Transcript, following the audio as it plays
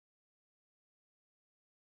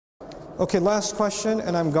Okay, last question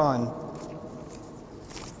and I'm gone.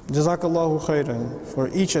 Jazakallahu khairan for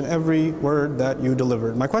each and every word that you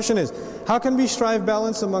delivered. My question is, how can we strive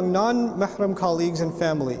balance among non-mahram colleagues and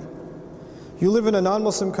family? You live in a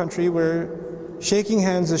non-Muslim country where shaking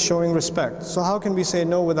hands is showing respect. So how can we say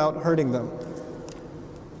no without hurting them?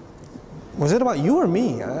 Was it about you or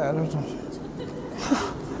me? I don't know.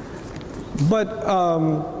 But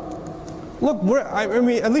look, I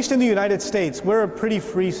mean, at least in the United States, we're a pretty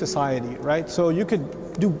free society, right? So you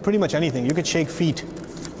could do pretty much anything. You could shake feet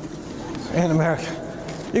in America.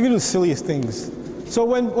 You can do the silliest things. So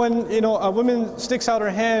when you know, a woman sticks out her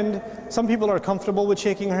hand, some people are comfortable with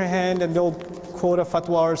shaking her hand and they'll quote a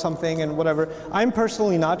fatwa or something and whatever. I'm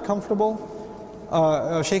personally not comfortable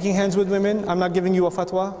shaking hands with women. I'm not giving you a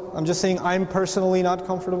fatwa. I'm just saying I'm personally not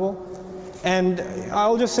comfortable. And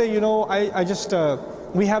I'll just say, you know,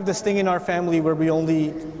 we have this thing in our family where we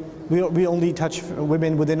only touch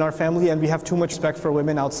women within our family, and we have too much respect for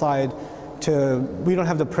women outside. We don't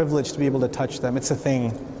have the privilege to be able to touch them. It's a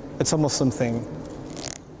thing. It's a Muslim thing.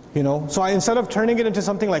 You know? So instead of turning it into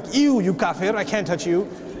something like, ew, you kafir, I can't touch you,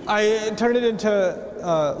 I turn it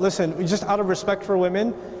into, listen, just out of respect for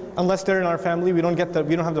women, unless they're in our family, we don't have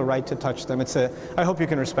the right to touch them. I hope you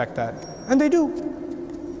can respect that. And they do.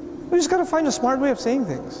 We just got to find a smart way of saying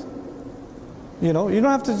things. You know, you don't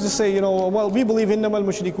have to just say, you know, well, we believe innamal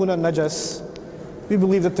mushrikuna najas. We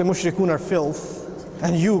believe that the mushrikun are filth,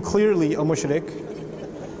 and you clearly a mushrik.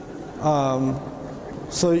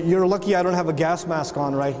 So you're lucky I don't have a gas mask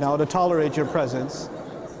on right now to tolerate your presence.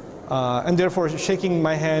 And therefore shaking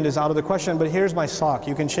my hand is out of the question, but here's my sock,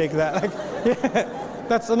 you can shake that. Yeah,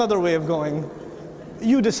 that's another way of going.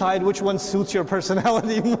 You decide which one suits your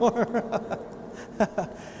personality more.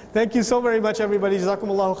 Thank you so very much, everybody.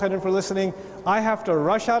 Jazakumullahu khairan for listening. I have to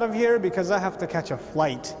rush out of here because I have to catch a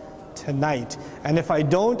flight tonight. And if I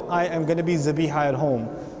don't, I am going to be zabiha at home.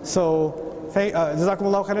 So,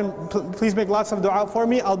 Jazakumullahu khairan. Please make lots of dua for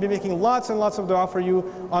me. I'll be making lots and lots of dua for you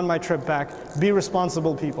on my trip back. Be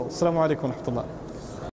responsible people. Assalamu alaikum wa rahmatullah.